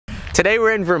Today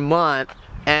we're in Vermont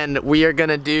and we are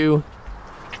gonna do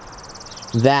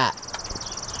that.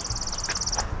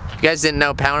 You guys didn't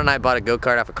know, Pawinn and I bought a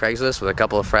go-kart off of Craigslist with a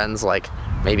couple of friends like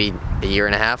maybe a year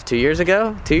and a half, 2 years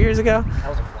ago? 2 years ago?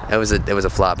 That was a flop. It was a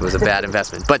flop, it was a bad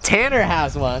investment. But Tanner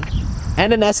has one,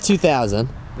 and an S2000.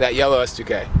 That yellow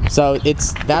S2K. So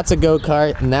that's a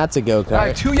go-kart and that's a go-kart. I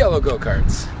have 2 yellow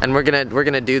go-karts. And we're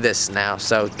gonna do this now.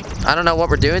 So I don't know what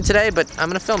we're doing today, but I'm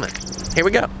gonna film it. Here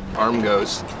we go. Arm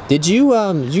goes. Did you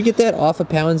get that off of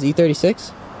Pawinn's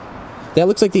E36? That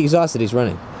looks like the exhaust that he's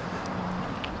running.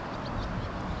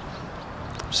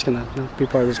 I'm just gonna not be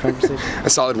part of this conversation. A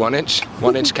solid 1 inch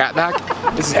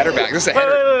catback. This is header back. This is a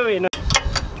header. Wait, no.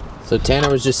 So Tanner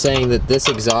was just saying that this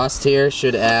exhaust here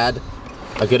should add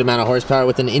a good amount of horsepower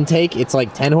with an intake. It's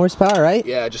like 10 horsepower, right?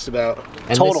 Yeah, just about.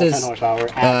 And Total this is 10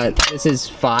 horsepower. this is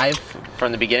 5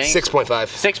 from the beginning. 6.5.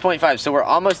 6.5. So we're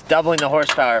almost doubling the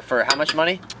horsepower for how much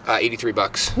money? 83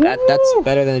 bucks. That's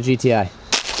better than a GTI.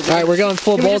 All right, we're going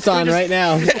full bolt on right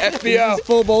now. FBO.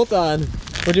 Full bolt on.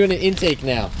 We're doing an intake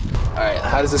now. All right,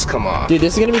 how does this come off? Dude,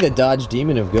 this is gonna be the Dodge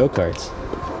Demon of go-karts.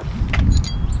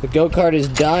 The go-kart is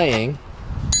dying.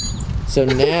 So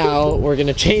now we're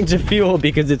gonna change the fuel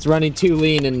because it's running too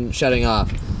lean and shutting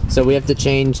off. So we have to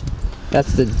change,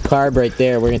 that's the carb right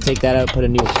there. We're gonna take that out, put a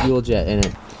new fuel jet in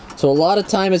it. So a lot of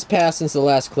time has passed since the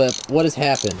last clip. What has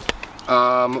happened?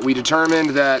 We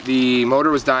determined that the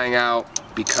motor was dying out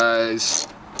because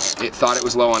it thought it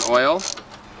was low on oil.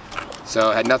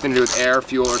 So it had nothing to do with air,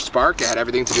 fuel, or spark. It had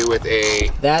everything to do with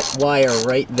that wire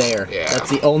right there. Yeah. That's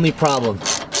the only problem.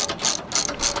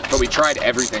 But we tried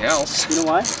everything else. You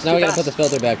know why? Now we gotta put the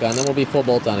filter back on, then we'll be full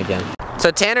bolt on again. So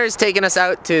Tanner is taking us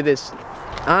out to this,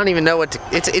 I don't even know what to,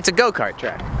 it's a go-kart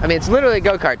track. I mean, it's literally a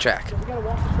go-kart track. We gotta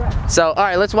walk the track. So, all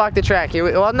right, let's walk the track. Here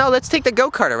well, no, let's take the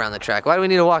go-kart around the track. Why do we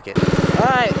need to walk it? All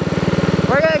right,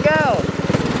 we're gonna go.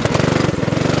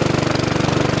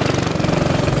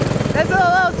 That's a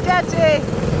little sketchy.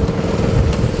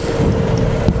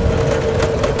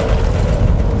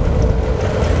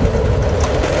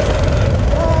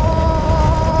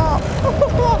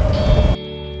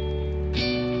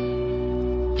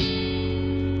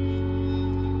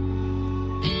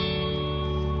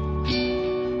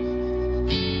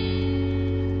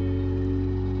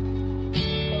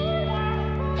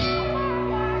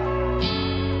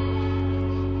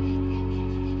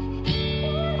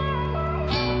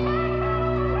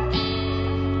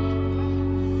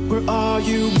 Where are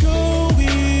you going?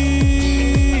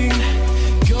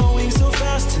 Going so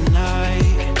fast tonight.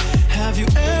 Have you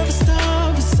ever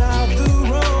stopped beside the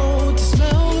road to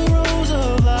smell the rose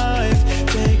of life?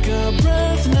 Take a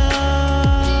breath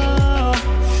now.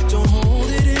 Don't hold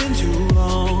it in too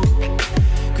long,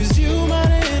 'cause you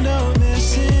might end up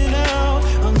missing out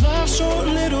on life's short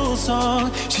little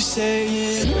song. She's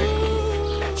saying,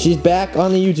 ooh. She's back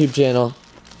on the YouTube channel.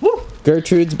 Woo!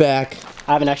 Gertrude's back.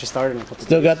 I haven't actually started until today.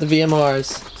 Still got the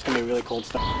VMRs. It's gonna be really cold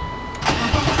stuff.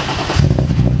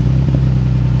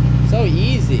 So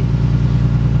easy.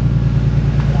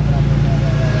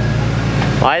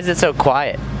 Why is it so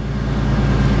quiet?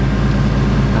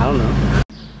 I don't know.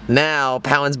 Now,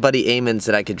 Pawinn's buddy Eamon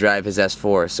said I could drive his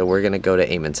S4, so we're gonna go to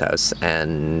Eamon's house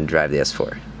and drive the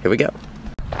S4. Here we go.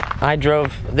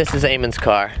 This is Eamon's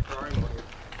car.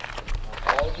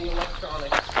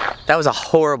 That was a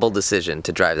horrible decision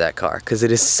to drive that car, because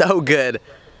it is so good.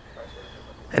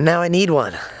 And now I need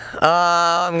one.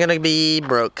 I'm gonna be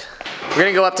broke. We're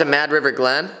gonna go up to Mad River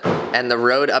Glen, and the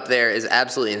road up there is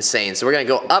absolutely insane. So we're gonna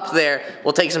go up there,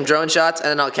 we'll take some drone shots, and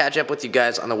then I'll catch up with you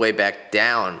guys on the way back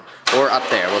down. Or up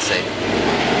there, we'll see.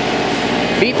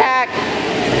 B-Pack!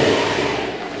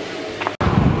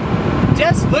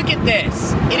 Just look at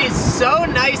this. It is so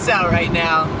nice out right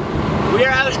now. We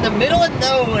are out in the middle of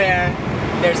nowhere.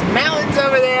 There's mountains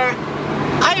over there.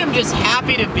 I am just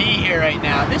happy to be here right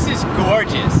now. This is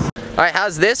gorgeous. All right,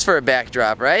 how's this for a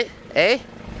backdrop, right? Eh?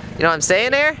 You know what I'm saying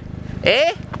there?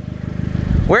 Eh?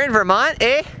 We're in Vermont,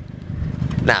 eh?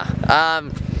 Nah.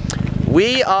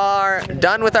 We are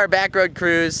done with our back road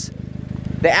cruise.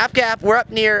 The App Gap, we're up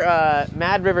near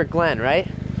Mad River Glen, right?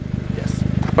 Yes.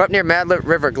 We're up near Mad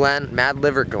River Glen,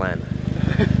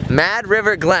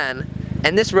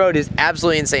 and this road is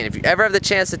absolutely insane. If you ever have the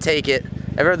chance to take it,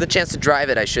 ever have the chance to drive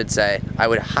it, I should say, I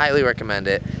would highly recommend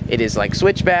it. It is like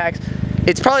switchbacks.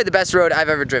 It's probably the best road I've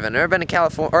ever driven. I've never been to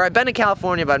California, or I've been to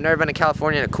California, but I've never been to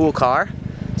California in a cool car.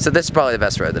 So this is probably the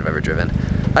best road that I've ever driven.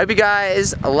 I hope you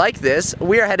guys like this.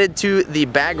 We are headed to the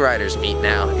Bag Riders meet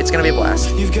now. It's gonna be a blast.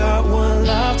 You've got one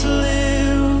life to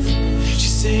live.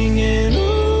 She's singing,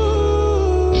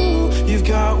 ooh. You've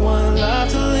got one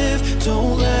life to live.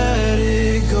 Don't let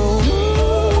it go. Ooh.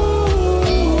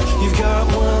 You've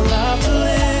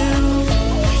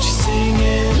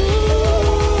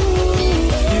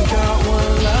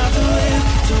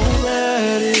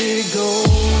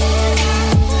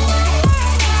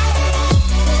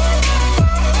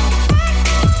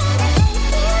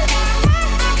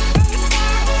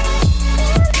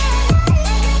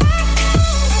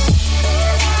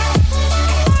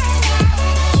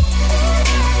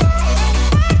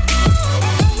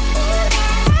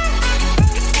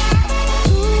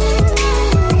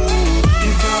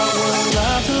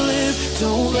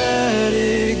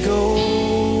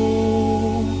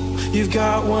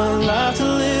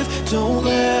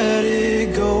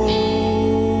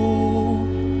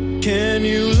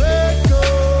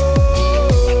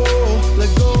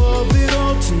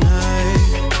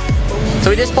So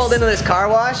we just pulled into this car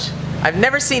wash. I've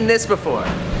never seen this before.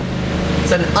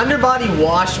 It's an underbody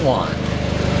wash wand.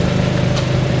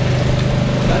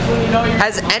 That's when you know you're...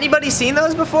 Has anybody seen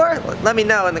those before? Let me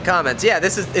know in the comments. Yeah,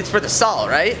 it's for the salt,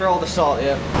 right? For all the salt,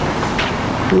 yeah.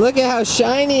 Look at how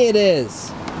shiny it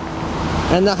is.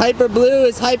 And the hyper blue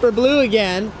is hyper blue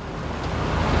again.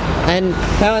 And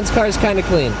Powinn's car is kind of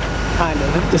clean. Kind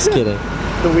of. Just kidding.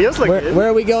 The wheels look good. Where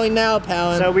are we going now,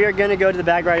 Pawinn? So we are going to go to the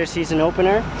Bag Rider season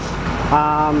opener.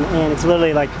 And it's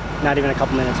literally like not even a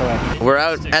couple minutes away. We're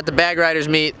out at the Bag Riders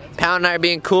meet. Pawinn and I are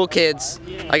being cool kids.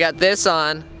 I got this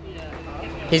on.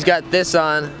 He's got this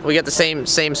on. We got the same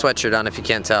sweatshirt on, if you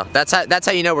can't tell. That's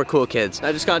how you know we're cool kids.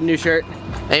 I just got a new shirt.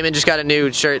 Eamon just got a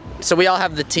new shirt. So we all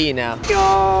have the T now. Yo.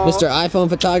 Mr. iPhone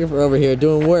photographer over here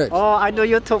doing work. Oh, I do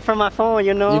YouTube from my phone,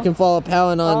 you know. You can follow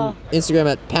Pawinn on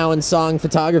Instagram at Pawinn Song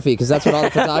Photography, because that's what all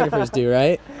the photographers do,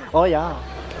 right? Oh yeah.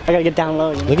 I gotta get down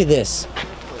low. You know? Look at this.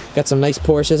 Got some nice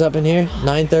Porsches up in here.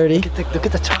 930. Look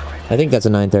at the top. I think that's a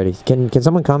 930. Can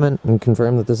someone comment and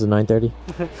confirm that this is a 930?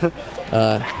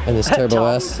 And this Turbo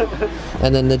S.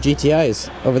 And then the GTI is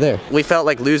over there. We felt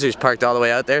like losers parked all the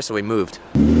way out there, so we moved.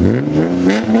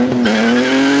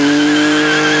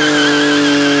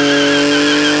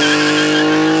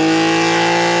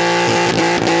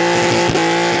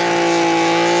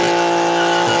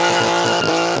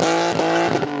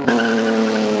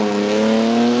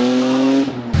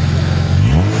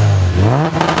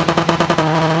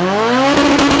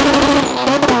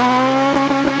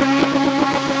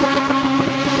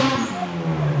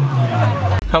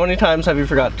 How many times have you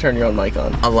forgot to turn your own mic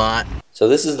on? A lot. So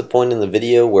this is the point in the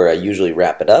video where I usually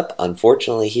wrap it up.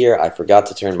 Unfortunately here, I forgot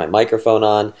to turn my microphone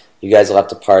on. You guys will have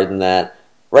to pardon that.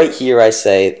 Right here I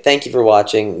say, thank you for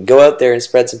watching. Go out there and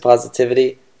spread some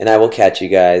positivity, and I will catch you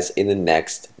guys in the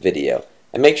next video.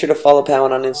 And make sure to follow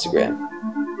Pawinn on Instagram.